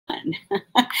fun.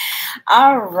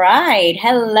 All right.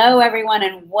 Hello, everyone,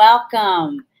 and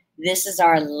welcome. This is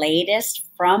our latest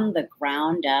From the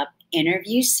Ground Up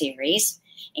interview series.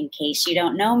 In case you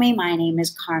don't know me, my name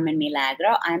is Carmen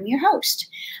Milagro. I'm your host.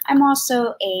 I'm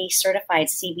also a certified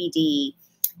CBD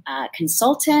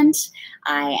consultant.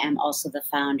 I am also the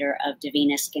founder of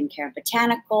Divina Skincare and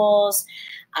Botanicals.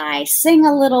 I sing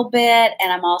a little bit,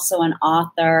 and I'm also an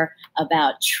author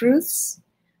about Truths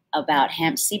About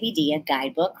Hemp CBD, a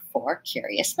guidebook for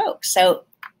curious folks. So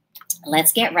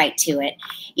let's get right to it.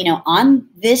 You know, on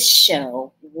this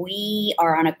show, we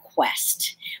are on a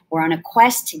quest. We're on a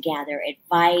quest to gather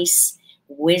advice,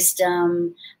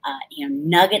 wisdom,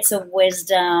 nuggets of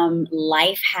wisdom,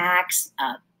 life hacks,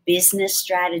 business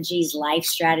strategies, life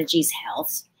strategies,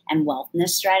 health and wellness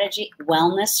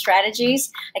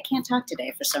strategies. I can't talk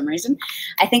today for some reason.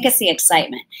 I think it's the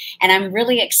excitement. And I'm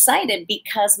really excited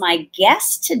because my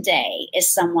guest today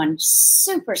is someone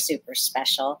super, super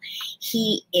special.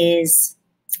 He is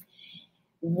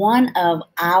one of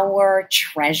our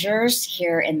treasures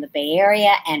here in the Bay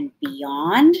Area and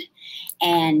beyond.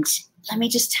 And let me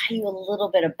just tell you a little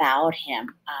bit about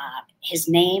him. His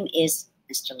name is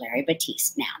Mr. Larry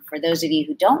Batiste. Now, for those of you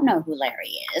who don't know who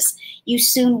Larry is, you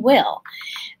soon will.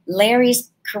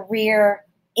 Larry's career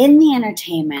in the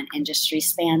entertainment industry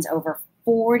spans over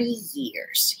 40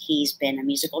 years. He's been a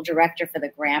musical director for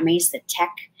the GRAMMYs, the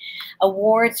Tech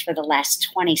Awards for the last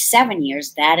 27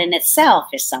 years. That in itself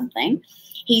is something.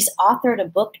 He's authored a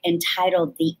book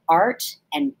entitled The Art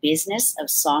and Business of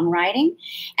Songwriting,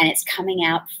 and it's coming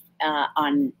out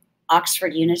on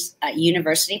Oxford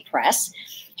University Press.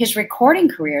 His recording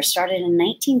career started in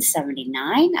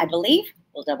 1979, I believe.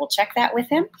 We'll double check that with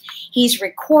him. He's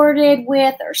recorded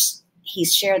with, or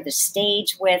he's shared the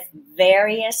stage with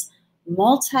various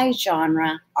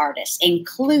multi-genre artists,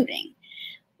 including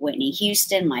Whitney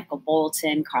Houston, Michael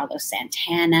Bolton, Carlos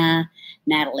Santana,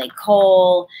 Natalie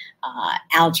Cole,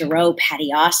 Al Jarreau,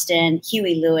 Patty Austin,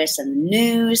 Huey Lewis and the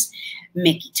News,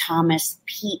 Mickey Thomas,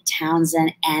 Pete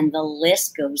Townsend, and the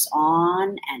list goes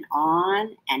on and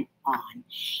on and on.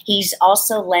 He's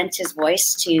also lent his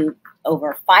voice to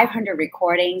over 500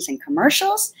 recordings and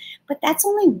commercials, but that's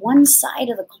only one side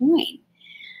of the coin.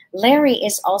 Larry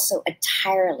is also a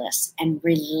tireless and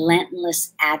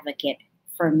relentless advocate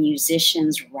for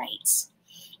musicians' rights.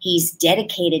 He's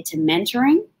dedicated to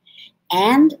mentoring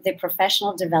and the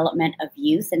professional development of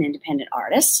youth and independent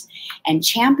artists, and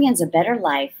champions a better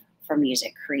life for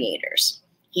music creators.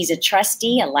 He's a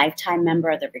trustee, a lifetime member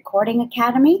of the Recording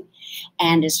Academy,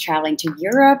 and is traveling to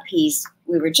Europe.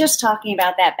 We were just talking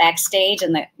about that backstage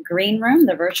in the green room,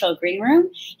 the virtual green room.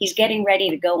 He's getting ready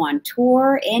to go on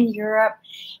tour in Europe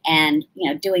and,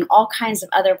 doing all kinds of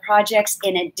other projects.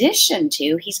 In addition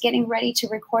to, he's getting ready to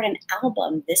record an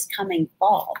album this coming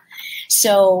fall.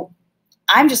 So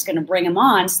I'm just going to bring him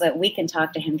on so that we can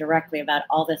talk to him directly about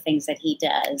all the things that he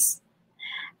does.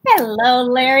 Hello,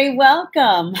 Larry.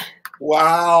 Welcome.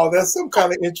 Wow, that's some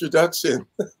kind of introduction.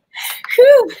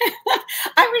 Whew.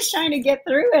 I was trying to get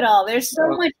through it all. There's so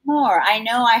much more. I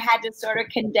know I had to sort of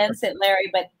condense it, Larry,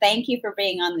 but thank you for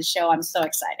being on the show. I'm so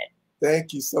excited.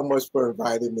 Thank you so much for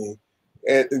inviting me.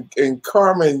 And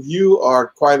Carmen, you are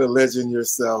quite a legend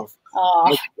yourself.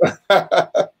 Oh,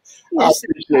 I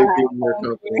appreciate being in your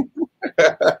company.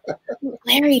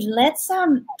 Larry, let's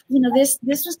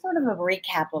this was sort of a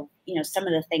recap of some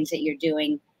of the things that you're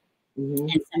doing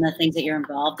and some of the things that you're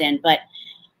involved in. But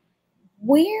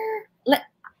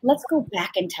let's go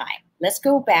back in time. Let's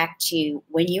go back to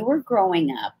when you were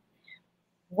growing up.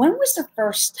 When was the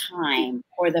first time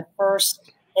or the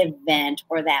first event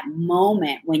or that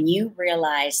moment when you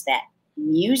realized that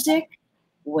music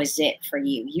was it for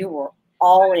you? You were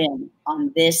all in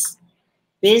on this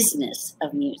business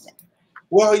of music.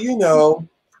 Well,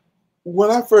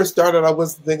 when I first started, I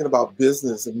wasn't thinking about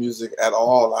business and music at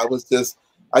all. I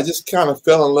just kind of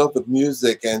fell in love with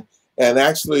music. And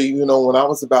actually, when I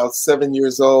was about 7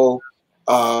 years old,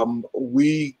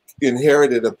 we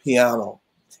inherited a piano.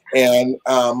 And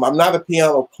I'm not a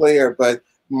piano player, but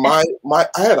I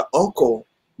had an uncle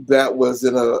that was he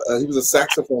was a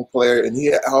saxophone player, and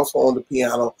he also owned a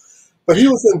piano. But he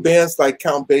was in bands like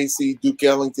Count Basie, Duke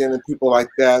Ellington, and people like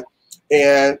that.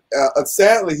 And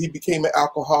sadly, he became an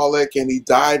alcoholic, and he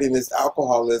died in his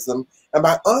alcoholism. And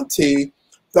my auntie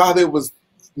thought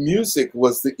music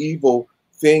was the evil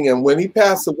thing. And when he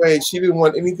passed away, she didn't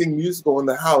want anything musical in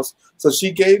the house. So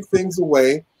she gave things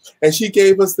away, and she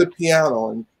gave us the piano.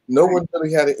 And no one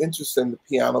really had an interest in the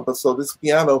piano. But so this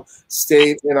piano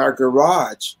stayed in our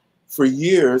garage for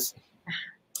years.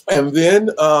 And then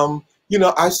you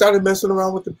know, I started messing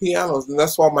around with the pianos, and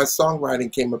that's why my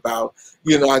songwriting came about.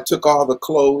 You know, I took all the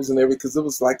clothes and everything because it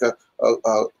was like a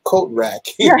coat rack.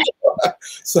 Right.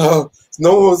 So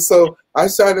no one was, so I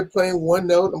started playing one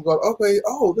note. I'm going, okay,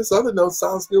 oh, this other note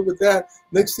sounds good with that.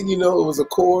 Next thing you know, it was a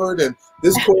chord, and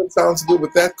this chord sounds good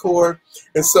with that chord.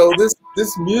 And so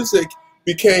this music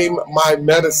became my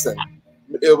medicine.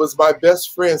 It was my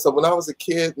best friend. So when I was a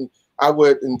kid and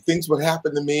things would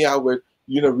happen to me, I would,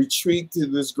 you know, retreat to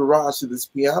this garage, to this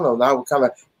piano, and I would kind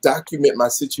of document my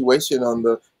situation on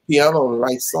the piano and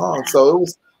write songs. So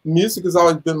music has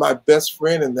always been my best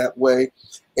friend in that way.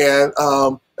 And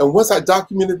once I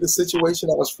documented the situation,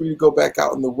 I was free to go back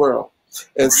out in the world.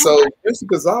 And so music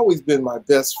has always been my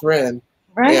best friend.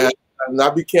 Right. And I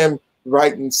began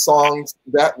writing songs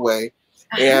that way.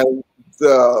 And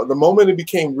the moment it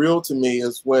became real to me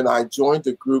is when I joined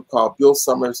a group called Bill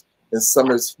Summers and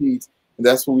Summers Heat. And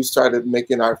that's when we started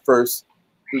making our first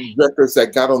records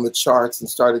that got on the charts and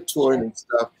started touring and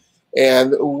stuff.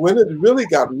 And when it really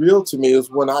got real to me is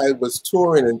when I was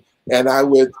touring and I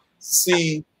would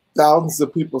see thousands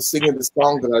of people singing the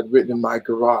song that I'd written in my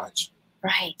garage.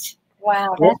 Right.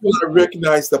 Wow. That's when I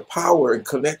recognized the power and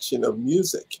connection of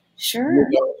music. Sure. You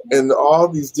know, in all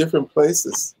these different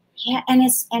places. Yeah, and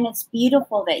it's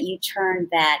beautiful that you turned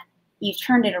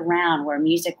it around, where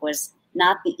music was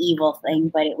not the evil thing,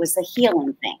 but it was the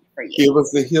healing thing for you. It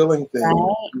was the healing thing.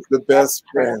 Right? It was the best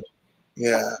friend.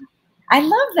 Yeah. I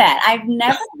love that. I've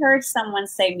never heard someone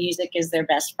say music is their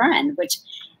best friend, which,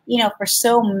 you know, for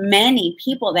so many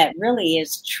people that really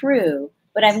is true,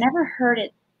 but I've never heard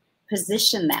it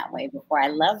positioned that way before. I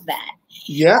love that.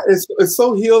 Yeah, it's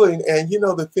so healing. And, you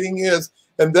know, the thing is,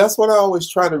 and that's what I always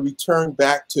try to return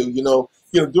back to, you know,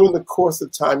 during the course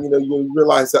of time, you know, you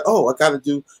realize that, oh, I got to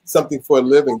do something for a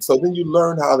living. So then you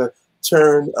learn how to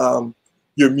turn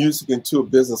your music into a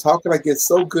business. How can I get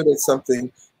so good at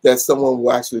something that someone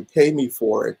will actually pay me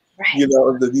for it? Right. You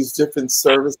know, these different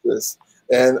services.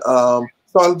 And so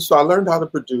I learned how to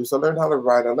produce. I learned how to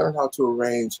write. I learned how to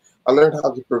arrange. I learned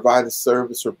how to provide a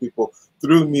service for people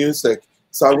through music.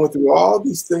 So I went through all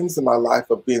these things in my life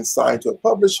of being signed to a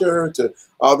publisher, to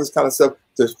all this kind of stuff,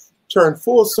 to turn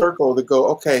full circle to go,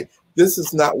 okay, this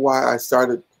is not why I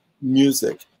started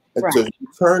music. And Right. to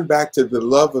turn back to the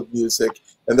love of music.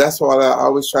 And that's why I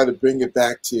always try to bring it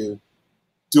back to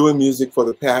doing music for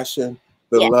the passion,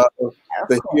 the love,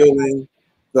 the healing,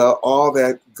 all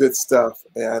that good stuff.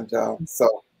 And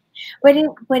so. But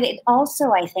it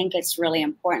also, I think it's really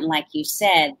important, like you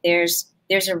said, there's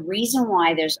a reason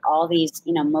why there's all these,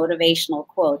 you know, motivational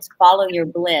quotes, follow your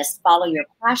bliss, follow your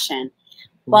passion.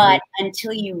 But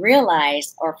until you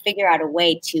realize or figure out a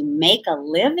way to make a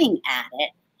living at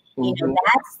it, you know,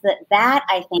 that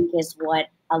I think is what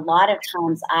a lot of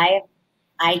times I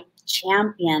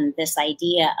champion this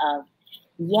idea of,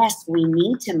 yes, we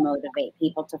need to motivate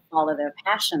people to follow their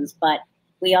passions, but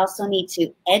we also need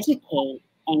to educate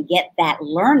and get that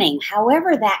learning,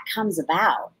 however that comes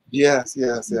about. Yes.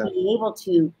 Be able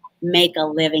to make a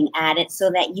living at it so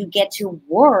that you get to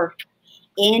work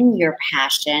in your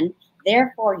passion.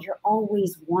 Therefore, you're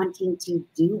always wanting to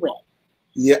do it.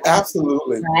 Yeah,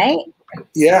 absolutely. Right?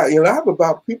 Yeah, you know, I have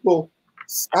about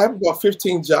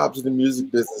 15 jobs in the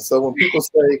music business. So when people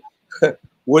say,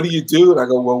 what do you do? And I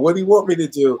go, well, what do you want me to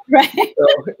do? Right.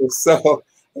 So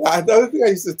another thing I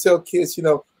used to tell kids, you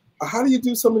know, how do you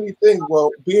do so many things?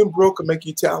 Well, being broke will make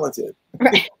you talented.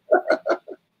 Right.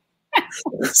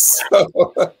 So,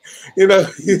 you know,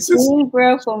 being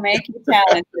broke will make you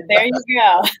talented. There you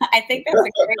go. I think that's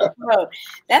a great quote.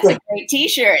 That's a great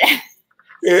T-shirt.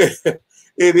 It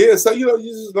is. So, you know,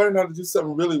 you just learn how to do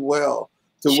something really well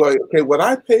to where, okay, when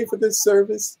I pay for this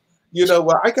service, you know,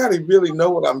 well, I got to really know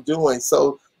what I'm doing.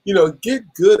 So, you know, get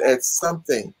good at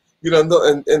something, you know,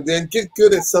 and then get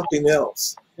good at something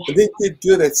else. And then get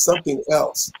good at something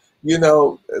else, you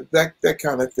know, that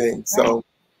kind of thing. So,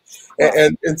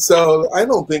 and so I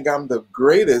don't think I'm the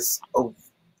greatest of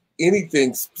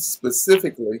anything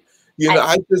specifically. You know,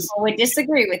 I just would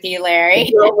disagree with you, Larry.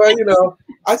 You know,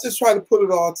 I just try to put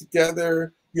it all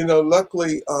together. You know,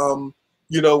 luckily,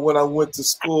 you know, when I went to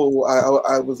school,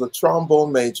 I was a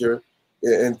trombone major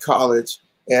in college,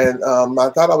 and I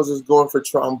thought I was just going for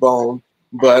trombone,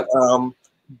 but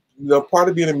you know, part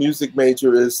of being a music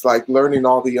major is like learning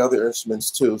all the other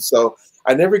instruments too. So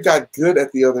I never got good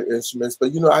at the other instruments,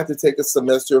 but, you know, I had to take a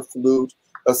semester of flute,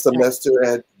 a semester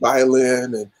at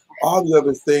violin, and all the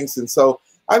other things. And so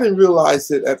I didn't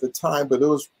realize it at the time, but it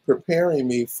was preparing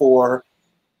me for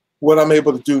what I'm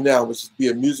able to do now, which is be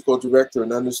a musical director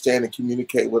and understand and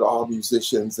communicate with all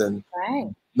musicians and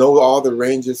know all the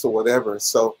ranges or whatever.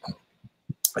 So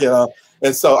You know,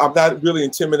 and so I'm not really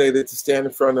intimidated to stand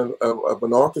in front of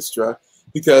an orchestra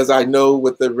because I know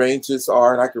what the ranges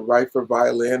are, and I can write for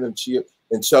violin and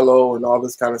cello and all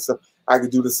this kind of stuff. I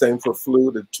could do the same for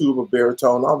flute, a tuba,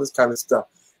 baritone, all this kind of stuff.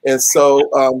 And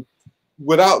so,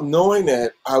 without knowing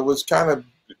it, I was kind of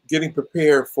getting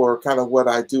prepared for kind of what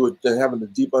I do and having a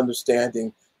deep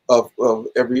understanding of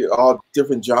all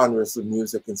different genres of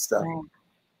music and stuff.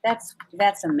 Right.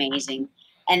 That's amazing.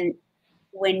 And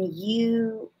when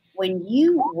you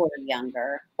were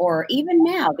younger, or even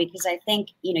now, because I think,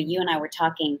 you know, you and I were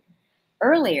talking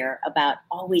earlier about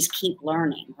always keep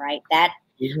learning, right? That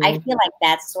I feel like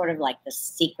that's sort of like the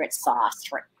secret sauce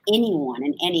for anyone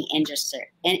in any industry.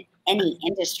 In any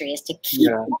industry is to keep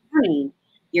learning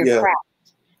your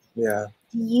craft. Yeah.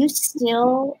 Do you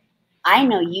still? I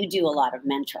know you do a lot of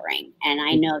mentoring, and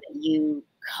I know that you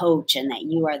coach and that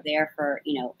you are there for,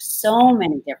 you know, so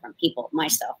many different people,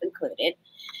 myself included.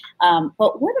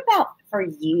 But what about for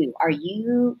you? Are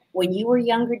you, when you were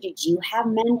younger, did you have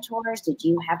mentors? Did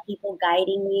you have people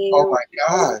guiding you? Oh my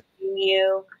God.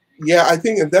 You? Yeah, I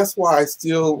think, and that's why I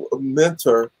still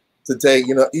mentor today.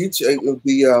 You know, each of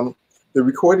the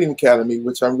Recording Academy,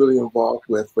 which I'm really involved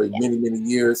with for many, many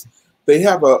years, they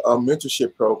have a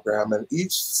mentorship program, and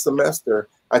each semester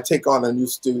I take on a new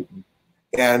student.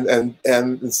 And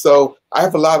so I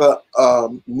have a lot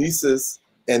of nieces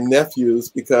and nephews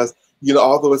because, you know,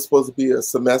 although it's supposed to be a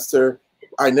semester,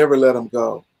 I never let them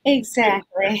go.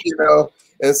 Exactly. You know,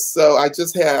 and so I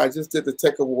just did the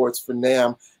Tech Awards for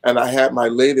NAMM, and I had my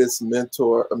latest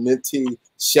mentee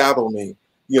shadow me,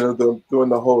 you know, during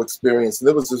the whole experience. And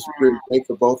it was just really great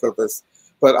for both of us.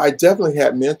 But I definitely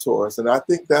had mentors, and I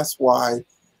think that's why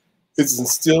it's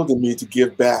instilled in me to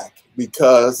give back,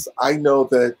 because I know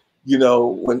that, you know,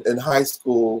 when in high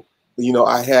school, you know,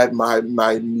 I had my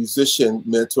musician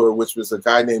mentor, which was a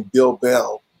guy named Bill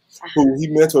Bell, who he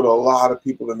mentored a lot of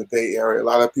people in the Bay Area, a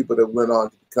lot of people that went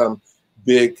on to become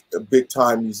big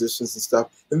time musicians and stuff.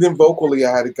 And then vocally,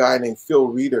 I had a guy named Phil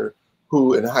Reeder,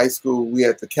 who in high school we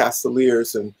had the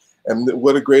Castaliers, and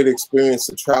what a great experience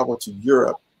to travel to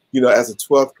Europe, you know, as a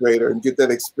 12th grader and get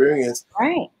that experience.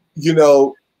 Right. You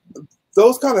know,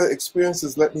 those kind of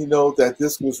experiences let me know that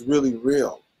this was really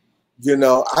real. You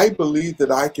know, I believe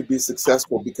that I could be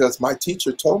successful because my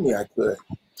teacher told me I could.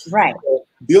 Right.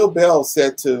 Bill Bell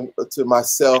said to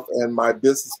myself and my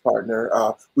business partner,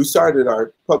 we started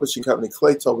our publishing company,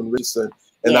 Clayton Richardson,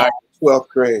 in our 12th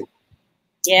grade.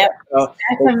 Yep. That's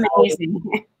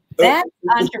amazing. That's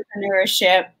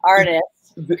entrepreneurship, artist.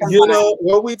 You know,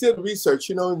 well, we did research.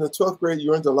 You know, in the 12th grade,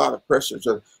 you're under a lot of pressure.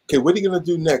 So, okay, what are you going to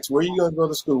do next? Where are you going to go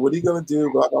to school? What are you going to do?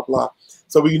 Blah, blah, blah.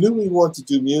 So we knew we wanted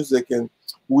to do music, and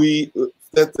we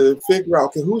had to figure out,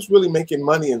 okay, who's really making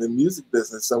money in the music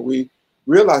business? So we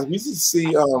realized we used to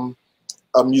see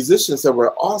musicians that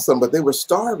were awesome, but they were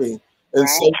starving. And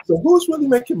so who's really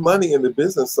making money in the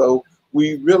business? So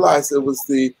we realized it was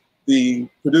the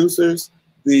producers,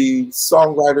 the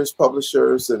songwriters,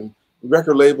 publishers, and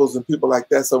record labels and people like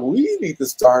that. So we need to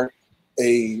start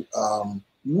a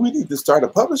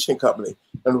publishing company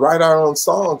and write our own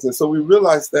songs. And so we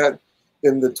realized that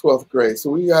in the 12th grade. So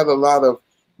we had a lot of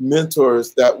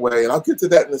mentors that way, and I'll get to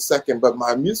that in a second. But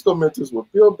my musical mentors were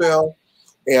Bill Bell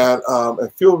and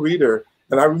Phil Reeder.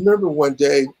 And I remember one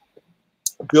day,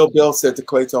 Bill Bell said to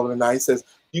Clayton and I, he says,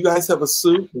 "You guys have a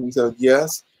suit?" And we said,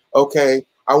 "Yes." "Okay,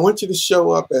 I want you to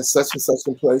show up at such and such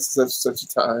a place, such and such a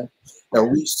time." And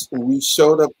we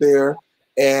showed up there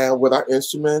and with our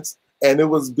instruments, and it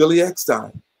was Billy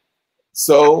Eckstine.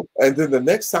 So, and then the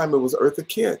next time it was Eartha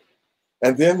Kitt.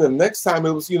 And then the next time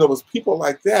it was, you know, it was people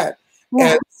like that.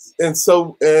 Yeah.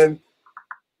 And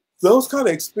those kind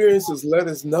of experiences let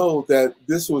us know that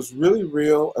this was really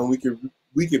real, and we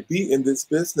could be in this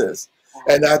business.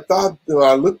 And I thought, you know,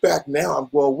 I look back now, I'm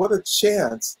going, what a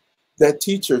chance that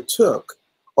teacher took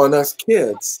on us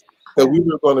kids, that we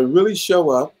were going to really show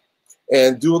up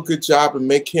and do a good job and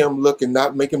make him look and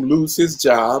not make him lose his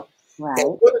job. Right.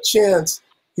 And what a chance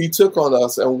he took on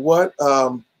us, and what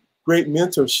great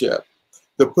mentorship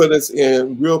to put us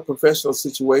in real professional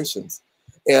situations.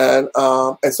 And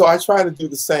so I try to do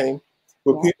the same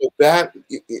with people that,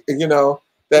 you know,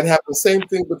 that have the same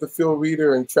thing with the Phil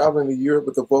Reeder and traveling to Europe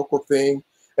with the vocal thing.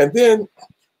 And then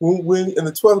when in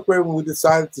the 12th grade, when we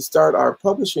decided to start our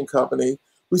publishing company,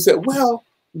 we said, well,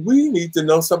 we need to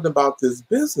know something about this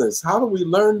business. How do we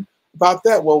learn about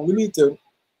that? Well, we need to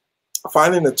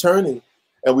find an attorney.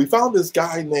 And we found this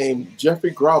guy named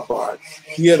Jeffrey Graubart.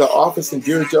 He had an office in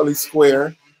Girardelli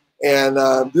Square. And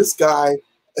this guy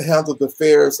handled the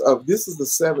affairs of, this is the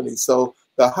 70s. So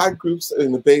the hot groups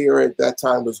in the Bay Area at that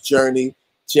time was Journey,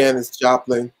 Janis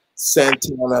Joplin,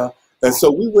 Santana, And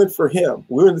so we went for him.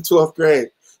 We were in the 12th grade.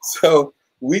 So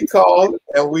we called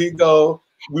and we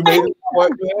made an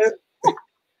appointment,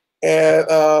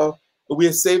 and we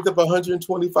had saved up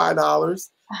 $125.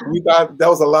 We thought that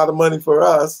was a lot of money for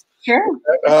us. Sure.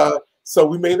 So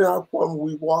we made our appointment.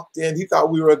 We walked in. He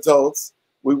thought we were adults.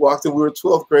 We walked in. We were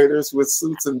 12th graders with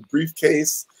suits and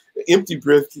briefcase, empty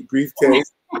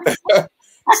briefcase.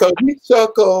 So he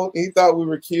chuckled. He thought we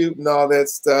were cute and all that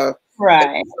stuff. Right.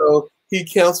 And so he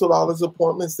canceled all his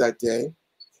appointments that day.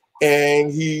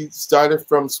 And he started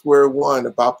from square one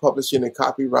about publishing and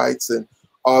copyrights and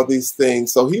all these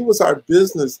things. So he was our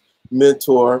business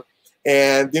mentor.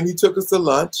 And then he took us to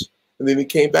lunch. And then he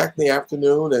came back in the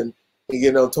afternoon and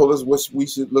told us what we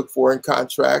should look for in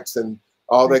contracts and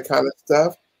all that kind of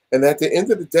stuff. And at the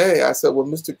end of the day, I said, well,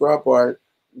 Mr. Grabart,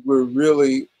 we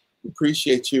really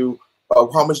appreciate you.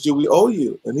 How much do we owe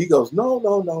you? And he goes, no,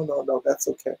 that's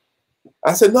okay.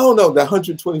 I said, no, the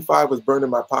 125 was burned in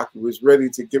my pocket. We was ready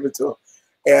to give it to him.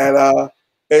 And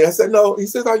I said, no. He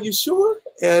says, are you sure?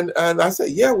 And I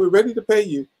said, yeah, we're ready to pay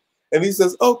you. And he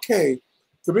says, okay,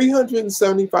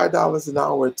 $375 an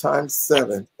hour times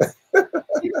 7.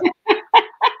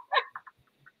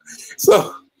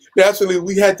 So naturally,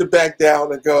 we had to back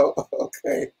down and go,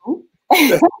 okay. So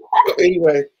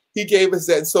anyway, he gave us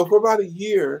that. And so for about a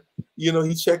year,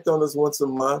 he checked on us once a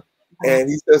month. And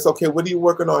he says, okay, what are you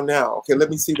working on now? Okay,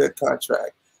 let me see that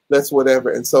contract. Let's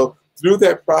whatever. And so through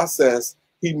that process,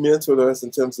 he mentored us in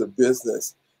terms of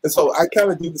business. And so I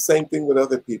kind of do the same thing with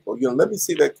other people. Let me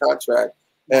see that contract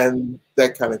and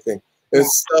that kind of thing. And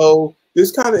so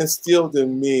this kind of instilled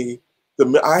in me,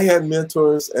 I had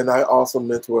mentors and I also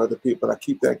mentor other people. And I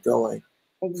keep that going.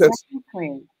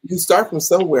 Exactly. You start from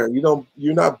somewhere.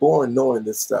 You're not born knowing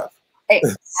this stuff.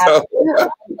 Absolutely.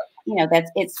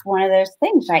 It's one of those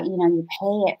things, right? You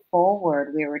pay it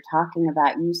forward. We were talking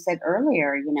about, you said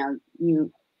earlier,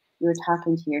 you were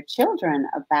talking to your children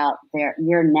about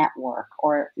your network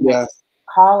or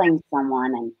calling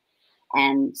someone,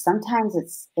 and sometimes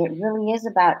it really is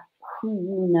about who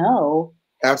you know.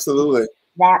 Absolutely.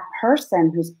 That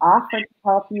person who's offered to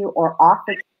help you or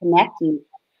offered to connect you,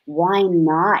 why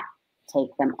not take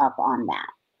them up on that?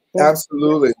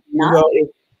 Absolutely.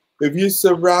 If you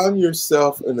surround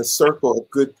yourself in a circle of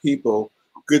good people,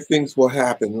 good things will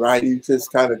happen, right? You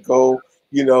just kind of go,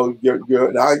 I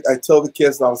tell the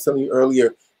kids, and I was telling you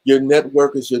earlier, your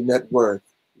network is your net worth,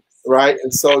 right?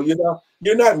 And so,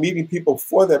 you're not meeting people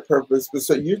for that purpose, but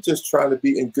so you're just trying to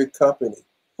be in good company.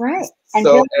 Right. And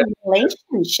building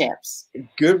relationships.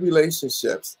 Good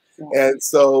relationships. Yeah. And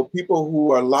so people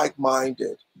who are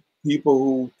like-minded, people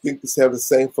who have the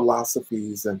same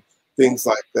philosophies and things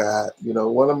like that.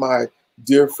 One of my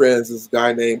dear friends is a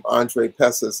guy named Andre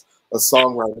Pessis, a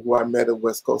songwriter who I met at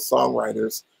West Coast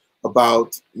Songwriters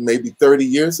about maybe 30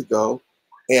 years ago.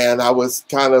 And I was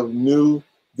kind of new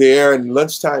there, and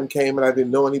lunchtime came and I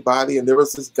didn't know anybody. And there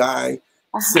was this guy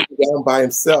sitting down by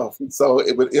himself. And so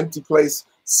it would empty place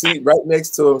seat right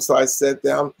next to him. So I sat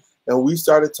down and we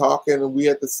started talking, and we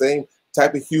had the same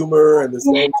type of humor and the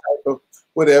same type of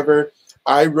whatever.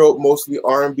 I wrote mostly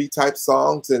R&B type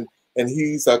songs, and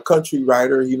he's a country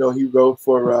writer. He wrote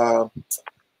for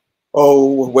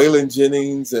Waylon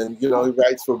Jennings, and he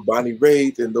writes for Bonnie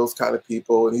Raitt and those kind of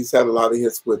people. And he's had a lot of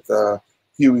hits with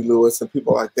Huey Lewis and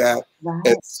people like that. Right.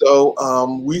 And so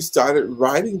we started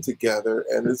writing together,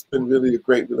 and it's been really a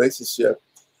great relationship,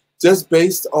 just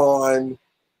based on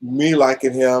me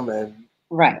liking him and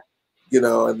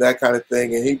and that kind of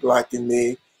thing, and he liking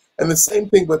me. And the same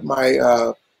thing with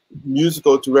my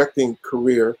musical directing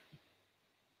career.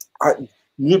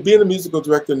 Being a musical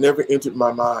director never entered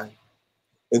my mind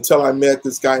until I met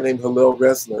this guy named Hillel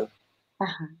Resner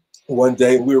one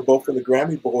day. We were both on the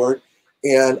Grammy board,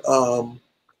 and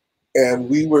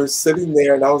we were sitting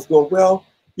there, and I was going, well,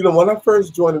 when I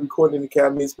first joined the Recording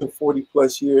Academy, it's been 40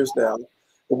 plus years now.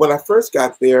 But when I first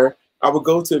got there, I would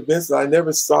go to events and I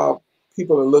never saw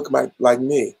people that looked like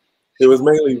me. It was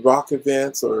mainly rock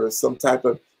events or some type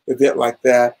of event like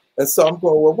that. And so I'm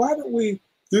going, well, why don't we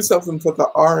do something for the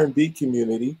R&B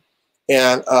community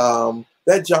and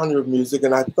that genre of music?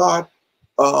 And I thought,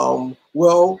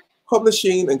 well,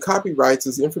 publishing and copyrights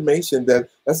is information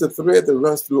that's a thread that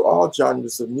runs through all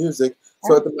genres of music.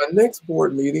 So at my next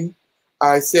board meeting,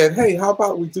 I said, hey, how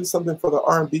about we do something for the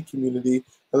R&B community,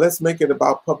 and let's make it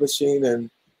about publishing and,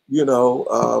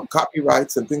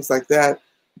 copyrights and things like that.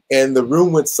 And the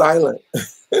room went silent.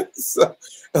 So,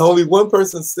 and only one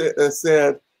person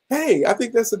said, hey, I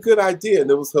think that's a good idea.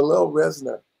 And it was Hillel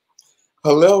Resner.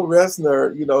 Hillel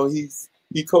Resner,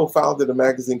 he co-founded a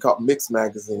magazine called Mix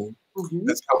Magazine.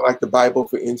 It's kind of like the Bible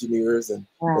for engineers and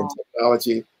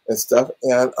technology. and stuff.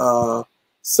 And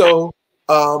so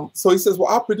he says, well,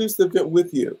 I'll produce the event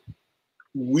with you.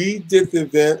 We did the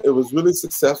event. It was really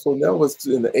successful. And that was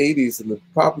in the 80s, and the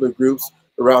popular groups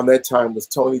around that time was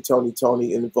Tony,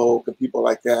 In Vogue, and people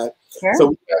like that. Sure. So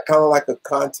we got kind of like a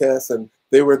contest, and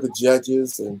they were the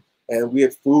judges, and we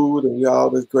had food, and we had all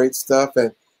this great stuff.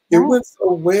 And it went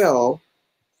so well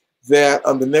that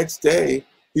on the next day,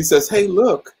 he says, hey,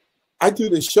 look, I do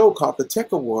this show called the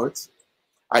Tech Awards.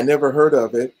 I never heard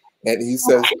of it. And he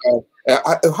says,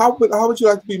 how would you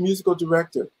like to be musical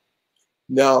director?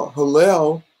 Now,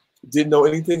 Hillel didn't know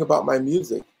anything about my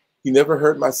music. He never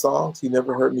heard my songs. He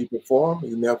never heard me perform. He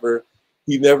never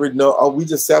know. Oh, we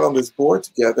just sat on this board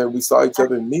together and we saw each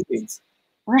other in meetings.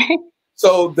 Right.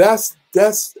 So that's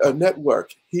a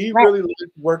network. He really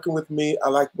liked working with me. I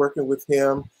liked working with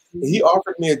him. He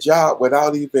offered me a job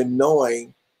without even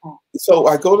knowing. So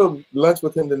I go to lunch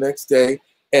with him the next day,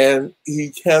 and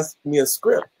he hands me a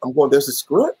script. I'm going, there's a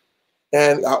script?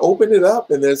 And I open it up,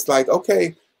 and it's like,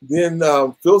 okay, then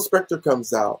Phil Spector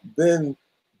comes out. Then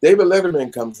David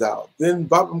Letterman comes out. Then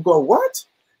Bob, I'm going, what?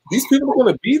 These people are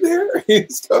going to be there?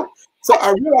 So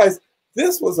I realized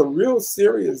this was a real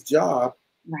serious job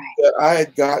that I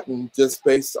had gotten just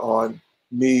based on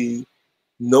me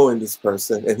knowing this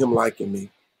person and him liking me.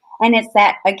 And it's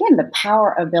that, again, the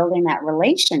power of building that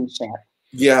relationship.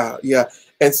 Yeah, yeah.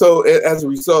 And so as a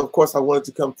result, of course, I wanted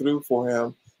to come through for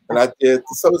him. And I did.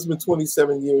 So it's been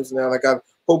 27 years now. And I got a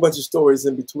whole bunch of stories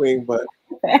in between, but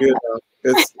you know,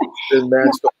 it's been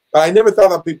magical. But I never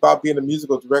thought about being a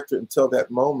musical director until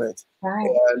that moment. Right.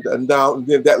 And now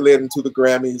then that led into the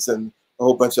Grammys and a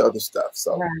whole bunch of other stuff.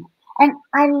 So. Right. And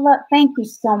thank you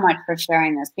so much for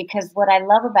sharing this, because what I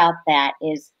love about that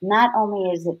is not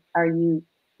only are you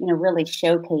really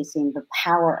showcasing the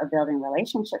power of building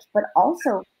relationships, but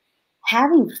also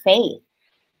having faith.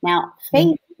 Now,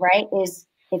 faith, right, it's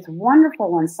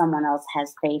wonderful when someone else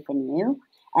has faith in you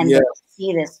and they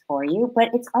see this for you, but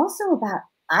it's also about,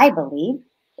 I believe,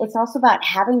 it's also about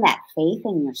having that faith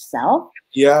in yourself.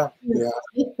 To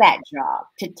take that job,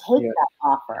 to take that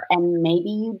offer, and maybe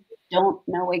you don't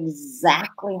know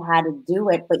exactly how to do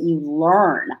it, but you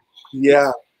learn.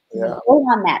 You go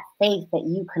on that faith that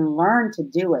you can learn to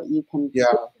do it. You can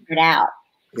figure it out.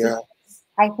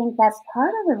 I think that's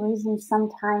part of the reason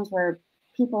sometimes where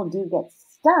people do get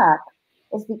stuck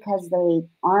is because they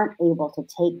aren't able to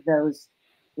take those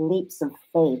leaps of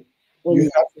faith.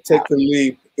 You have to take the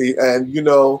leap. And,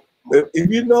 if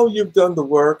you know you've done the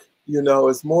work,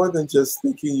 it's more than just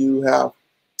thinking you have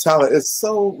talent. It's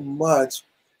so much.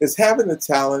 It's having the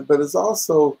talent, but it's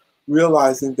also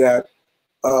realizing that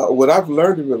what I've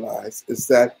learned to realize is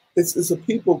that it's a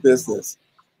people business.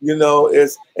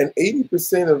 It's and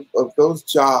 80% of those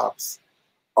jobs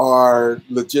are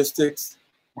logistics,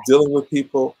 dealing with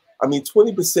people. I mean,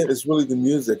 20% is really the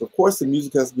music. Of course, the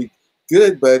music has to be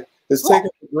good, but it's taken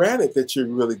for granted that you're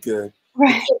really good.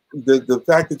 Right. The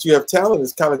fact that you have talent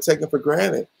is kind of taken for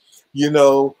granted.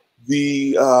 The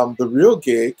real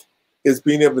gig is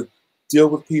being able to deal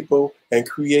with people and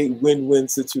create win-win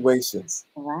situations.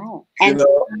 Right.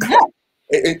 So,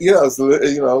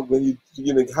 when you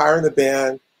hiring a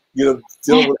band,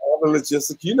 dealing with all the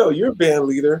logistics, you're a band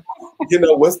leader.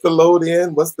 What's the load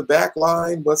in? What's the back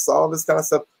line? What's all this kind of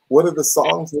stuff? What are the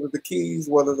songs? What are the keys?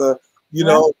 What are the,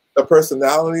 the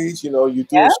personalities? You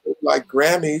do a show like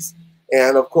Grammys.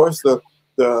 And of course, the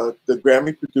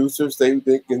Grammy producers,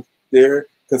 they're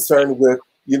concerned with,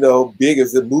 big,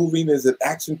 is it moving? Is it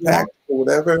action packed or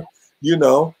whatever?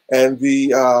 And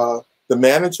the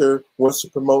manager wants to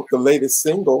promote the latest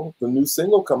single, the new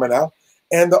single coming out.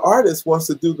 And the artist wants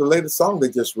to do the latest song they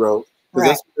just wrote, because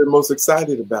that's what they're most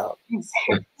excited about.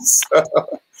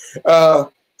 So,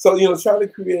 trying to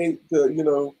create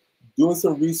doing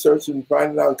some research and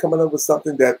finding out and coming up with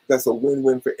something that's a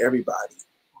win-win for everybody.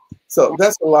 So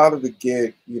that's a lot of the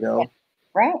gig,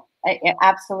 Right.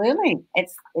 Absolutely.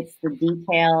 It's the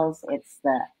details. It's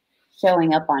the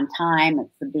showing up on time.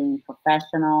 It's the being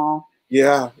professional.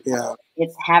 Yeah.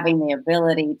 It's having the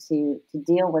ability to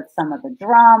deal with some of the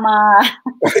drama.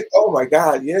 Oh my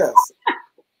God, yes.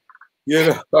 You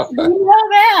know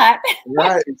that.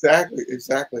 Right,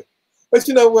 exactly. But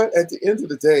you know what? At the end of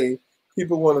the day,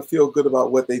 people want to feel good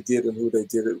about what they did and who they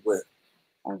did it with.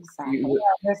 Exactly.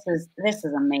 This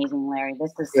is amazing, Larry.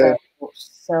 This is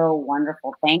so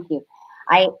wonderful. Thank you.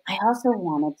 I also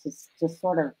wanted to just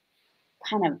sort of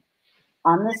kind of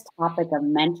on this topic of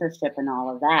mentorship and all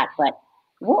of that, but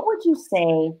what would you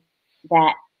say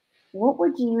what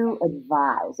would you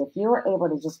advise if you were able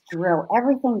to just drill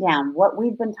everything down, what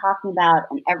we've been talking about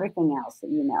and everything else that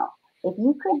if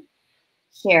you could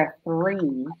share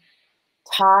 3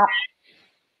 top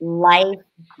life,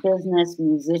 business,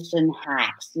 musician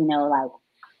hacks, you know, like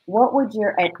what would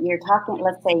you're talking,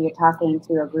 let's say you're talking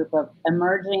to a group of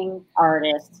emerging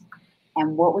artists,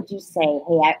 and what would you say?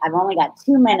 Hey, I've only got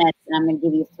 2 minutes and I'm going to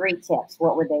give you 3 tips.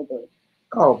 What would they be?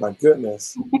 Oh my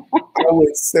goodness. I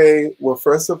would say, well,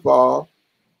 first of all,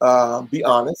 be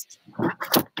honest.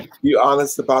 Be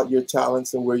honest about your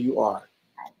talents and where you are.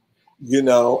 You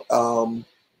know,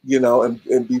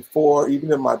 and before,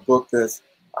 even in my book that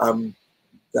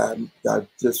I've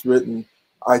just written,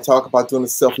 I talk about doing a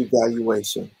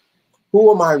self-evaluation.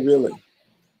 Who am I really?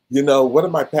 You know, what are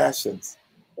my passions?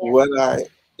 Yeah. What I,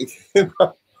 you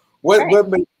know, what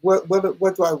Right.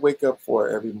 what do I wake up for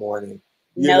every morning?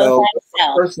 You Know know, what's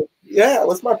my thyself. yeah,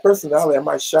 what's my personality? Am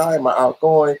I shy? Am I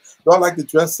outgoing? Do I like to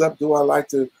dress up? Do I like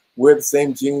to wear the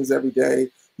same jeans every day?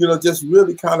 You know, just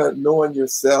really kind of knowing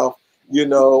yourself, you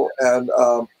know, and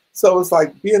so it's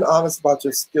like being honest about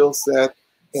your skill set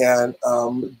and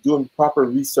doing proper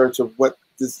research of what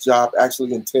this job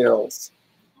actually entails.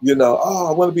 You know, oh,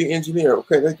 I want to be an engineer.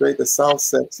 Okay, that's great. That sounds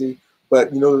sexy.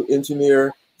 But, you know,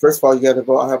 engineer, first of all, you got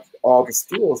to have all the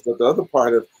skills. But the other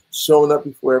part of showing up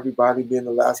before everybody, being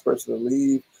the last person to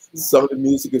leave, some of the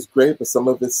music is great, but some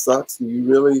of it sucks. Do you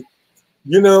really,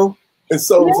 you know? And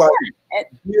so it's like,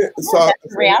 yeah,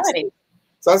 That's reality.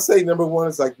 so I say number one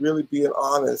is like really being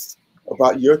honest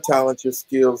about your talent, your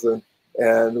skills, and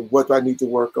what do I need to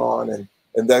work on,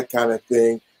 and that kind of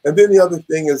thing. And then the other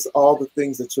thing is all the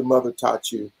things that your mother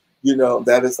taught you. You know,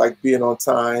 that is like being on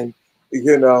time,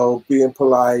 you know, being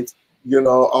polite, you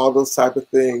know, all those type of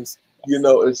things. You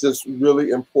know, it's just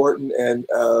really important,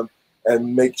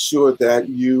 and make sure that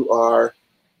you are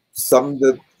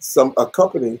a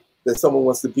company that someone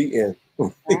wants to be in.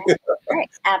 Right. Right.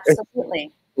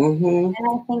 Absolutely. Mm-hmm. And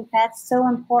I think that's so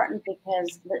important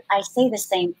because I say the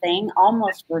same thing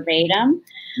almost verbatim,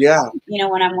 Yeah. you know,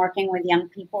 when I'm working with young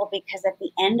people, because at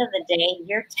the end of the day,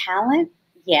 your talent,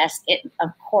 yes, of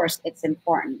course it's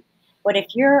important. But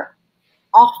if you're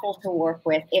awful to work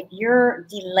with, if you're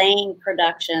delaying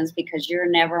productions because you're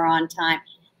never on time,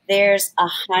 there's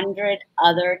 100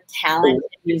 other talented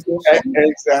musicians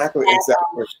Exactly. that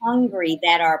Exactly. are hungry,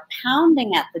 that are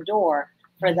pounding at the door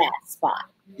for that spot.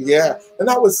 Yeah, and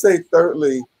I would say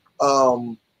thirdly,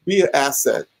 be an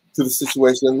asset to the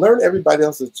situation and learn everybody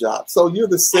else's job. So you're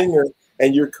the singer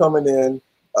and you're coming in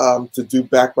to do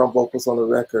background vocals on the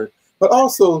record, but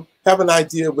also have an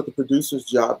idea of what the producer's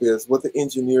job is, what the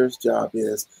engineer's job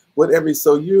is, whatever.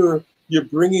 So you're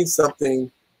bringing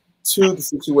something to the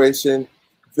situation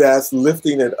that's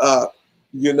lifting it up,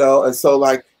 you know. And so,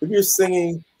 like, if you're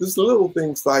singing, there's little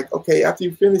things like, okay, after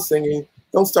you finish singing,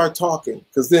 don't start talking,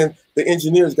 because then the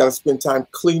engineer's got to spend time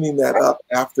cleaning that up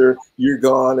after you're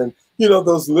gone, and you know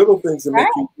those little things that make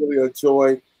you really a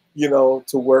joy, you know,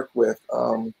 to work with.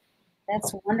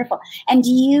 That's wonderful. And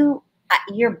do you,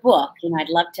 your book, you know, I'd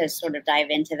love to sort of dive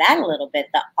into that a little bit,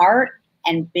 the art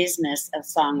and business of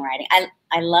songwriting.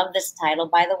 I love this title,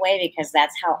 by the way, because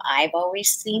that's how I've always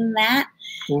seen that.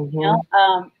 Mm-hmm. You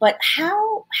know, but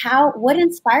what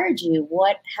inspired you?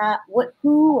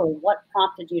 Who or what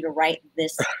prompted you to write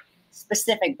this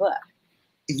specific book?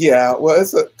 Yeah, well,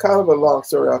 it's a kind of a long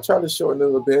story. I'll try to shorten it a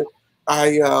little bit.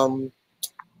 I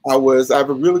have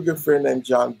a really good friend named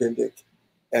John Bendick,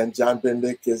 and John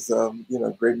Bendick is you know,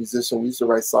 a great musician. We used to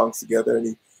write songs together, and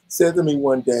he said to me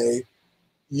one day,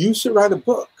 "You should write a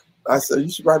book." I said, "You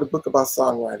should write a book about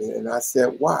songwriting." And I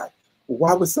said, "Why?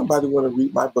 Why would somebody want to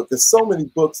read my book? There's so many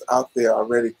books out there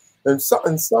already, and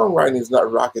songwriting is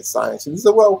not rocket science." And he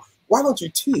said, "Well, why don't you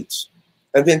teach?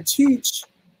 And then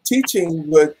teaching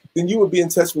would, then you would be in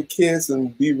touch with kids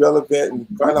and be relevant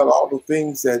and find out all the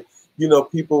things that, you know,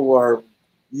 people are,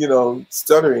 you know,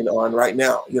 stuttering on right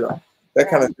now, you know, that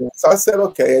kind of thing." So I said,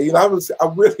 okay, you know, I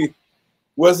really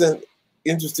wasn't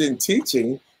interested in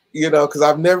teaching, you know, because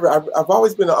I've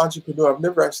always been an entrepreneur. I've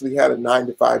never actually had a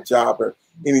 9-to-5 job or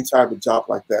any type of job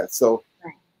like that. So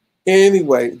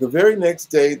anyway, the very next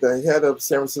day, the head of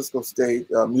San Francisco State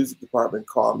music department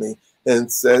called me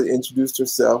and introduced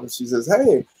herself. And she says,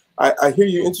 "Hey, I hear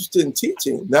you're interested in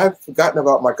teaching." Now I've forgotten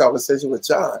about my conversation with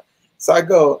John. So I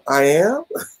go, "I am?"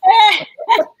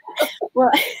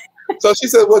 Well, so she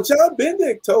said, "Well, John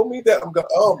Bendick told me that." I'm going,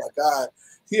 "Oh my God,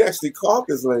 he actually called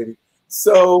this lady."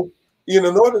 So, you know,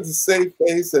 in order to save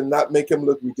face and not make him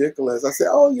look ridiculous, I said,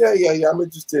 "Oh yeah, I'm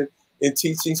interested in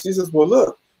teaching." She says, "Well,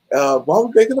 look, why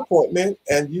don't we make an appointment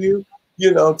and you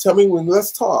know, tell me when,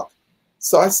 let's talk."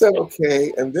 So I said,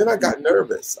 okay. And then I got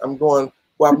nervous. I'm going,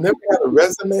 well, I've never had a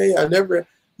resume. I never,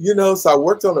 you know, so I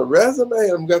worked on a resume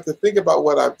and I'm going to think about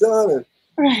what I've done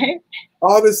and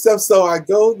all this stuff. So I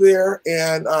go there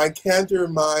and I canter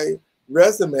my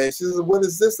resume. She says, what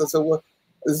is this? I said, well,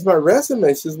 this is my resume.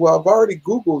 She says, well, I've already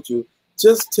Googled you.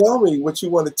 Just tell me what you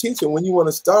want to teach and when you want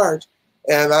to start.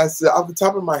 And I said, off the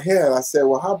top of my head, I said,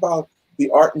 well, how about the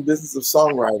art and business of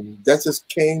songwriting? That just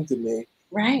came to me.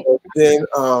 Right. And then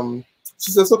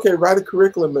she says, okay, write a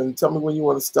curriculum and tell me when you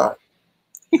want to start.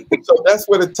 So that's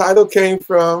where the title came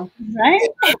from. Right.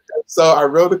 So I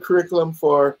wrote a curriculum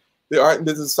for the art and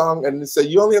business song, and they said,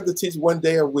 you only have to teach 1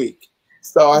 day a week.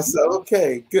 So I said,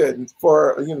 okay, good,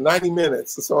 for 90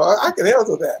 minutes. So I can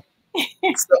handle that.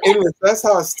 So anyways, that's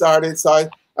how it started. So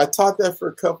I taught that for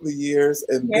a couple of years,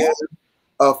 and then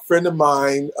a friend of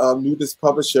mine knew this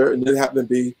publisher, and it happened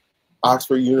to be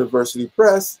Oxford University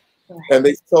Press, and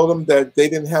they told them that they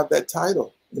didn't have that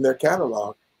title in their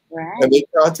catalog. Right. And they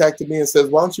contacted me and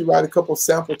said, why don't you write a couple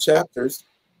sample chapters?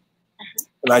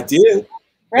 And I did.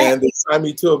 Right. And they signed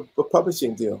me to a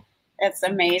publishing deal. That's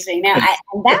amazing. Now,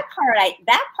 that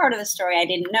part of the story I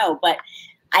didn't know, but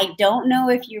I don't know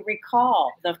if you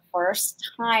recall the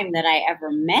first time that I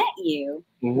ever met you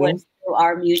was through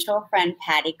our mutual friend,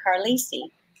 Patty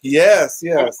Carlisi. Yes,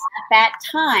 yes. And at that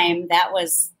time, that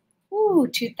was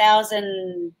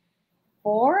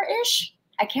 2004-ish.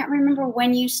 I can't remember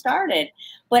when you started,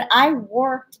 but I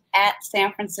worked at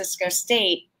San Francisco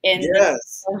State in the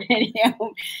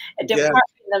video department.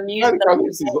 The music.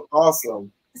 This is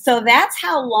awesome. So that's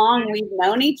how long we've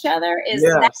known each other.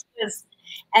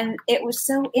 And it was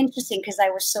so interesting because I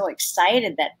was so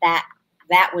excited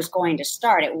that was going to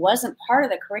start. It wasn't part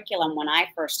of the curriculum when I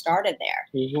first started there.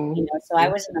 So I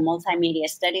was in the multimedia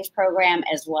studies program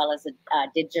as well as a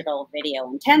digital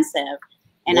video intensive.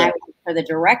 And I was for the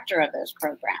director of those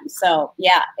programs. So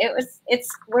yeah, it's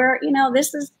where,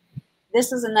 this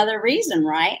is another reason,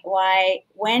 right? Why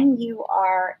when you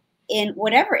are in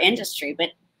whatever industry,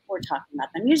 but we're talking about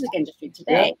the music industry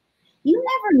today, you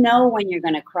never know when you're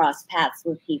going to cross paths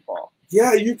with people.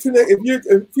 Yeah, you connect if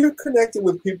you're connected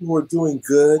with people who are doing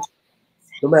good,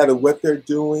 no matter what they're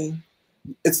doing,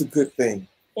 it's a good thing.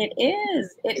 It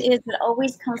is. It is. It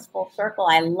always comes full circle.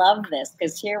 I love this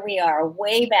because here we are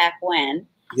way back when,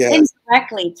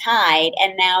 indirectly tied,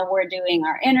 and now we're doing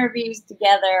our interviews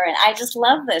together, and I just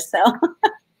love this. So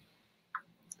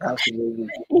absolutely.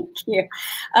 Thank you.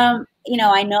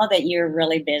 I know that you're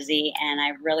really busy, and I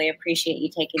really appreciate you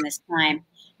taking this time.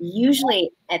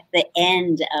 Usually at the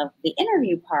end of the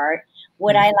interview part,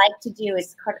 what I like to do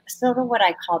is sort of what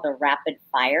I call the rapid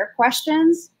fire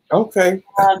questions. Okay.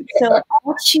 So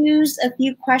I'll choose a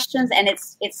few questions, and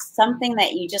it's something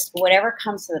that you just, whatever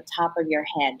comes to the top of your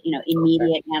head,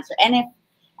 immediate answer. And if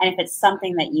it's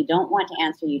something that you don't want to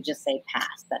answer, you just say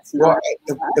pass. That's not.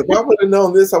 Well, if I would have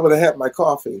known this, I would have had my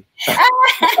coffee.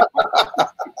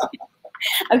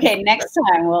 Okay, next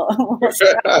time we'll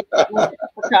start for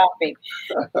coffee.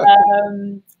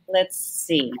 Let's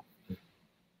see.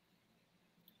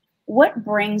 What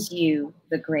brings you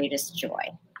the greatest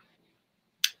joy?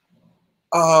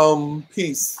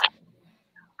 Peace.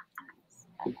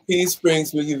 Peace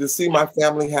brings me to see my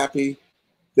family happy.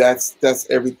 That's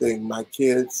everything. My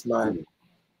kids,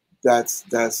 that's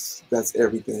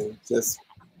everything. Just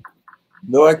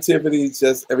no activity,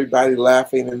 just everybody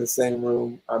laughing in the same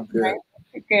room. I'm good. Right.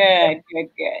 Good.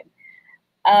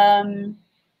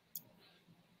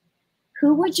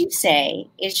 Who would you say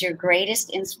is your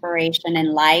greatest inspiration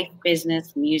in life,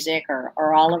 business, music,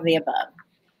 or all of the above?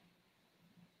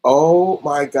 Oh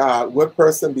my God, what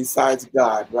person besides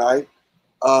God, right?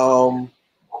 Who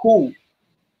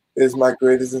is my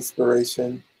greatest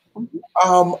inspiration?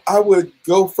 I would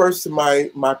go first to my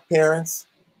parents.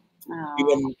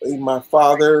 My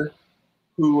father,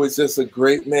 who was just a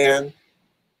great man,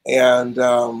 and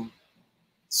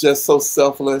just so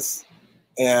selfless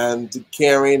and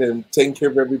caring and taking care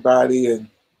of everybody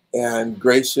and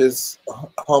gracious,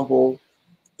 humble.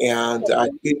 And I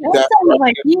think that sounds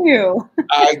like you.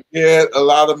 I get a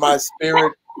lot of my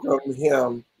spirit from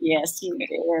him. Yes, you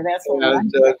do. That's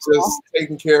just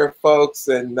taking care of folks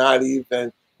and not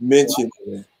even mentioning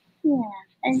it. Yeah,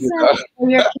 exactly.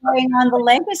 You're carrying on the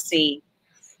legacy.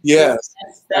 Yes,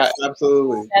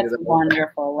 absolutely. That's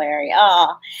wonderful, Larry.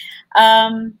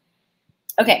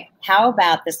 Okay, how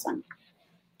about this one?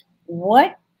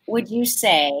 What would you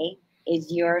say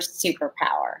is your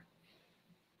superpower?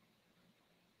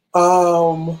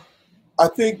 I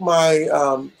think my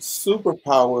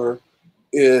superpower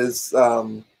is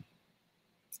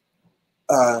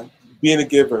being a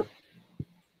giver.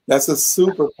 That's a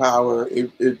superpower.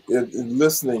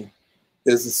 Listening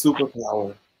is a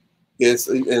superpower. It's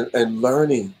and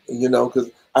learning, because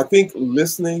I think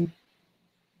listening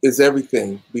is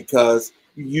everything. Because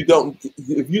you don't,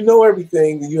 if you know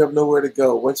everything, then you have nowhere to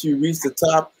go. Once you reach the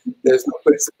top, there's no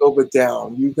place to go but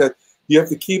down. You have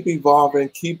to keep evolving,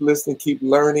 keep listening, keep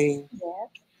learning. Yeah.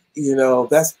 You know,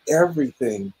 that's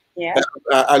everything. Yeah.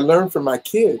 I learned from my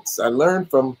kids. I learned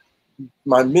from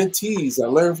my mentees. I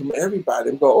learned from everybody.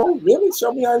 And go, oh, really?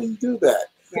 Show me how you do that.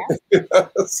 Yeah.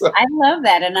 So, I love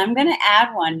that. And I'm going to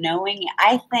add one, knowing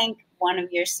I think one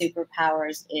of your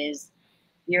superpowers is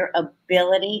your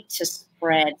ability to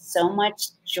spread so much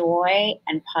joy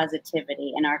and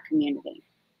positivity in our community.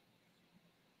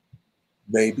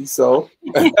 maybe so.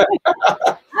 I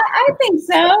think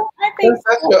so. I think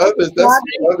That's for others. That's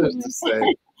for others to say.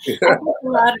 I think a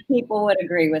lot of people would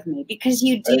agree with me because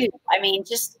you do. I mean,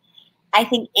 I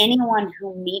think anyone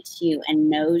who meets you and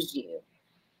knows you,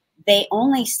 they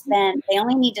only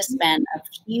need to spend a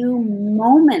few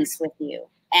moments with you,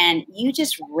 and you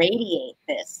just radiate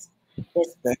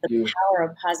the power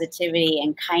of positivity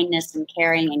and kindness and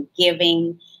caring and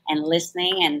giving and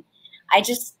listening. And I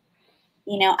just,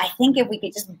 I think if we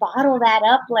could just bottle that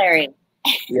up, Larry.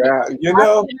 Yeah,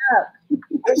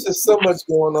 there's just so much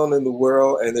going on in the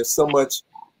world, and there's so much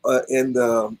in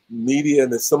the media,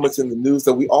 and there's so much in the news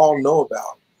that we all know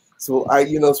about. So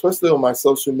especially on my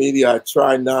social media, I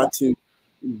try not to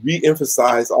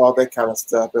re-emphasize all that kind of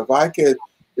stuff.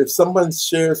 If someone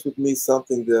shares with me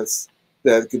something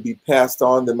that could be passed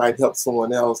on that might help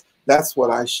someone else, that's what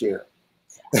I share.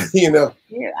 You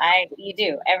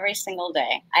do every single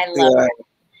day. I love it.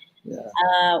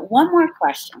 Yeah. One more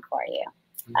question for you.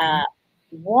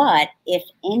 What, if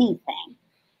anything,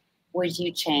 would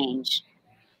you change,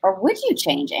 or would you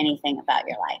change anything about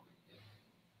your life?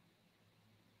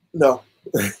 No,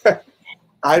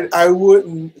 I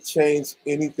wouldn't change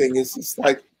anything. It's just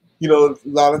like, a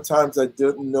lot of times I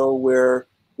didn't know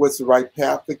what's the right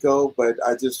path to go, but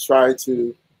I just try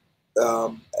to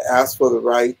ask for the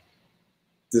right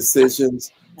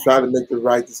decisions, try to make the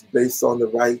right, based on the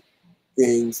right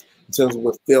things in terms of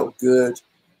what felt good,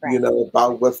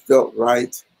 about what felt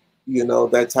right,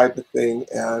 that type of thing.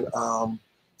 And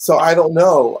so I don't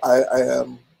know.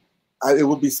 It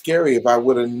would be scary if I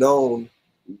would have known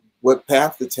what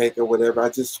path to take or whatever. I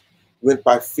just went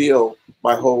by feel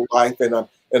my whole life, and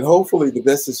hopefully the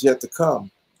best is yet to come.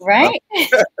 Right.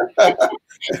 It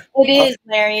is,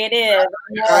 Larry. It is.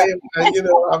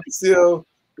 I'm still,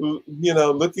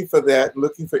 looking for that,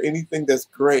 looking for anything that's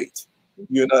great,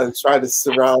 and try to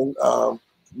surround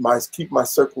keep my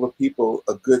circle of people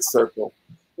a good circle,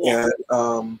 and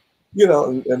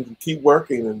and keep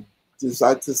working, and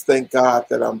I just thank God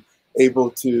that I'm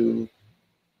able to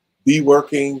be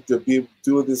working, to be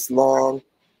doing this long,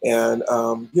 and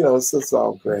it's just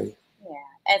all great.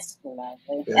 Yeah, it's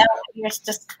lovely. Yeah.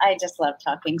 I just love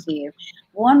talking to you.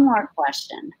 One more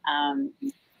question.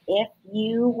 If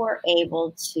you were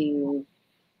able to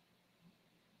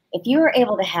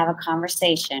have a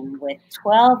conversation with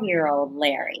 12-year-old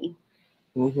Larry,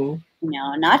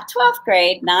 not 12th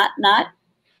grade,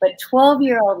 but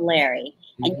 12-year-old Larry,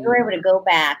 and you were able to go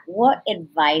back, what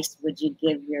advice would you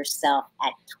give yourself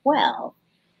at 12?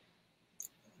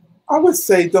 I would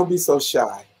say don't be so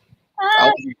shy. I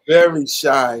was a very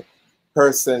shy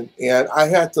person, and I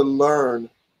had to learn.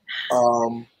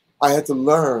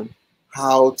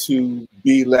 How to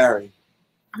be Larry.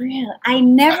 Really, I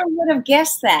never would have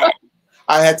guessed that.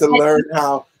 I had to learn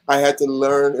how. I had to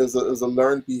learn as a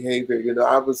learned behavior.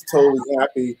 I was totally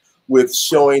happy with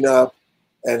showing up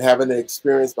and having to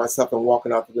experience myself and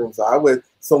walking out the room. So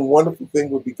some wonderful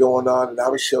thing would be going on, and I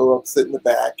would show up, sit in the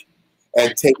back,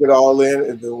 and take it all in,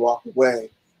 and then walk away.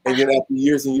 And then after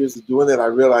years and years of doing that, I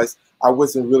realized I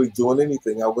wasn't really doing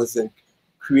anything. I wasn't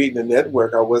creating a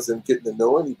network. I wasn't getting to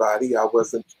know anybody. I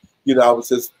wasn't, I was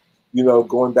just,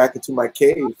 going back into my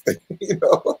cave,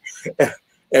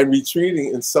 and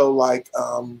retreating. And so I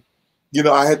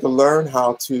had to learn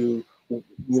how to,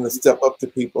 step up to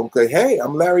people and say, hey,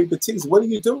 I'm Larry Batiste. What are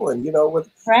you doing? With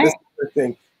this kind of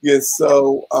thing. Yeah.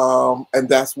 So, and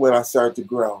that's when I started to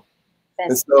grow.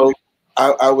 And so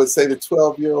I would say to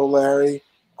 12-year-old Larry,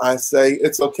 I say,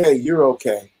 it's okay. You're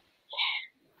okay.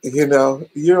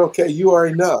 You're okay. You are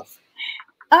enough.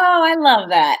 Oh, I love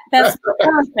that. That's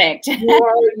perfect. You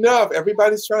are enough.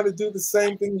 Everybody's trying to do the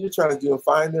same thing you're trying to do and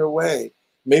find their way.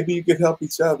 Maybe you could help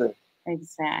each other.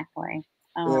 Exactly.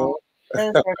 Oh,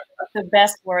 those are the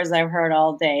best words I've heard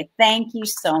all day. Thank you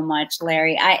so much,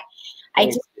 Larry. I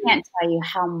just can't tell you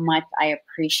how much I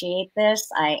appreciate this.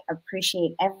 I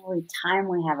appreciate every time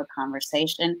we have a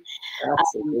conversation.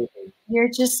 Absolutely. You're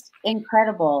just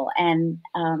incredible. And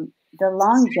the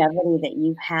longevity that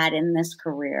you've had in this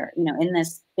career, in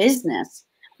this business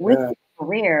with your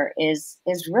career is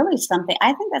really something.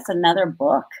 I think that's another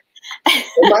book.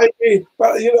 It might be,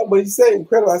 but you know, but you say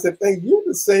incredible. I said, thank you.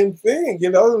 The same thing. You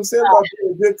know what I'm saying about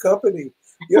being a good company.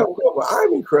 You know, well,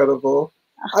 I'm incredible.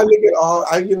 I look at all.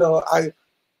 You know,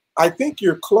 I think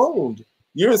you're cloned.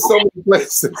 You're in so many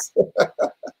places.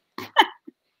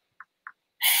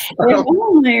 If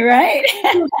only, right?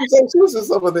 She was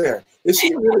just over there. Is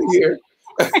she really here?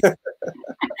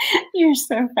 You're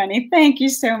so funny. Thank you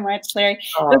so much, Larry.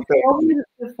 Oh,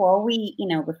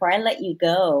 Before I let you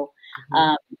go,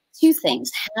 two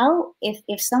things. How,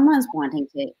 if someone's wanting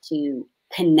to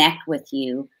connect with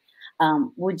you,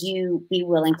 would you be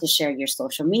willing to share your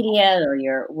social media or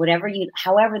your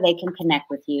however they can connect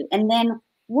with you? And then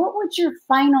what would your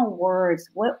final words,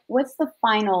 what's the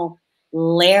final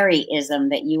Larryism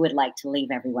that you would like to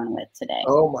leave everyone with today?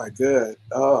 Oh my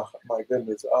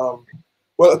goodness.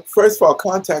 Well, first of all,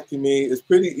 contacting me is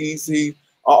pretty easy.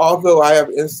 Although I have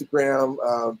Instagram,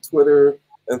 Twitter,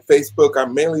 and Facebook.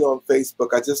 I'm mainly on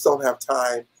Facebook. I just don't have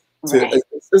time to. Right.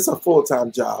 It's a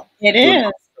full-time job. It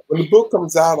is. When the book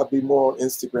comes out, I'll be more on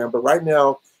Instagram. But right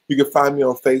now, you can find me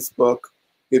on Facebook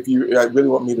if you really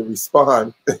want me to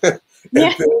respond.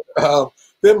 Yeah.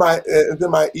 Then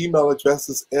my email address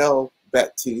is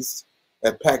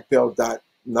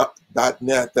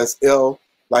lbatiste@pacbell.net. That's L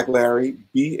like Larry,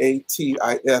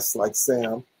 BATIS like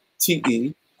Sam,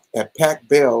 TE at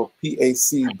pacbell,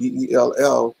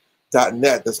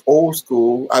 PACBELL.net. That's old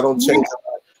school. I don't change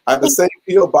it. I have the same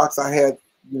PO box I had,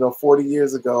 40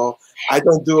 years ago. I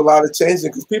don't do a lot of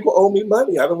changing because people owe me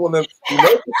money. I don't want to,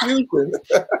 no confusion.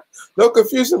 No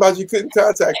confusion about you couldn't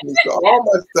contact me. So all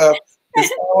my stuff is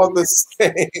all the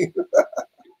same.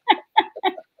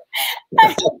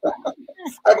 I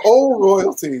have old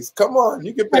royalties. Come on,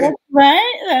 you can pay. That's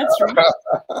right. That's right.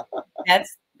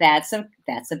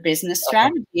 That's a business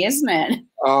strategy, isn't it?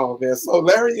 Oh man. So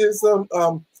Larry is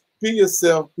be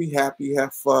yourself, be happy,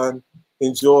 have fun,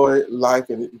 enjoy life,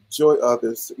 and enjoy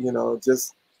others.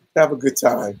 Just have a good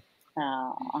time.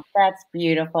 Oh, that's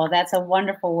beautiful. That's a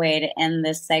wonderful way to end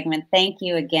this segment. Thank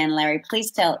you again, Larry.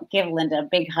 Please give Linda a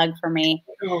big hug for me.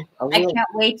 I can't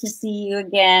wait to see you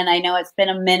again. I know it's been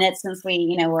a minute since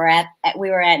we were at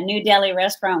New Delhi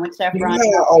Restaurant with Chef Ron.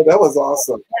 Yeah. Oh, that was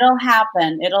awesome. It'll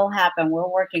happen. It'll happen. We're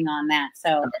working on that.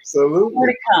 So absolutely. More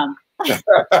to come.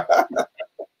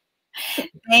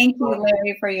 Thank you,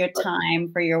 Larry, for your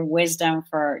time, for your wisdom,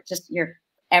 for just your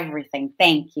everything.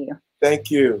 Thank you.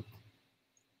 Thank you.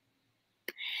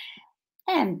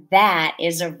 And that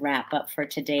is a wrap up for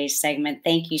today's segment.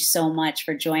 Thank you so much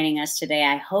for joining us today.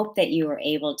 I hope that you were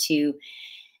able to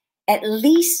at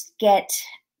least get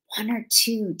one or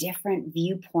two different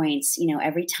viewpoints,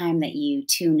 every time that you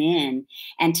tune in.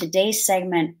 And today's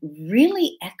segment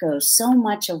really echoes so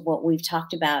much of what we've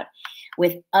talked about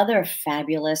with other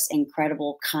fabulous,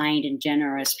 incredible, kind, and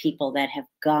generous people that have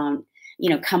come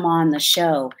on the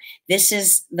show. This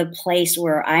is the place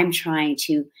where I'm trying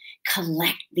to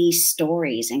collect these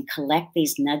stories and collect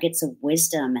these nuggets of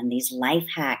wisdom and these life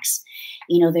hacks.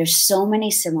 There's so many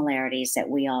similarities that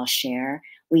we all share.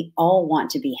 We all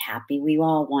want to be happy. We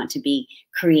all want to be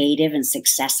creative and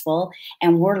successful.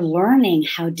 And we're learning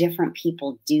how different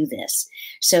people do this.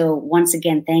 So once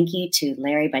again, thank you to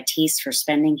Larry Batiste for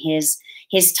spending his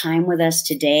time with us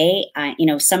today.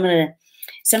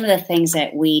 Some of the things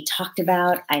that we talked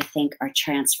about, I think, are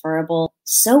transferable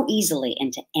so easily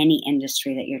into any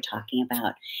industry that you're talking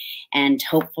about. And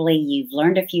hopefully you've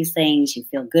learned a few things, you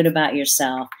feel good about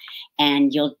yourself,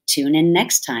 and you'll tune in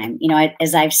next time.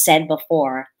 As I've said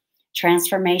before,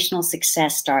 transformational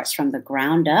success starts from the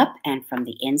ground up and from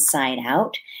the inside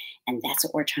out. And that's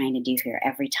what we're trying to do here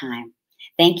every time.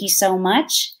 Thank you so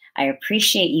much. I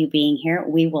appreciate you being here.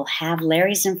 We will have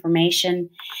Larry's information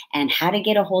and how to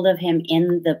get a hold of him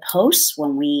in the posts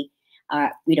when we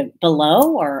are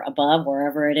below or above,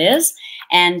 wherever it is.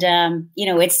 And,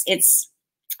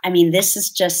 this has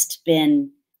just been,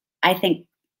 I think,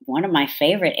 one of my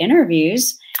favorite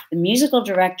interviews. The musical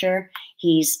director,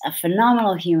 he's a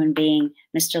phenomenal human being,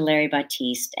 Mr. Larry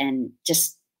Batiste, and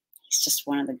he's just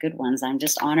one of the good ones. I'm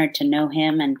just honored to know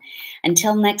him. And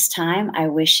until next time, I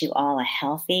wish you all a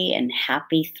healthy and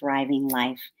happy, thriving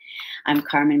life. I'm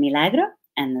Carmen Milagro,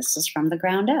 and this is From the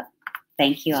Ground Up.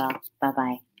 Thank you all.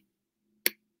 Bye-bye.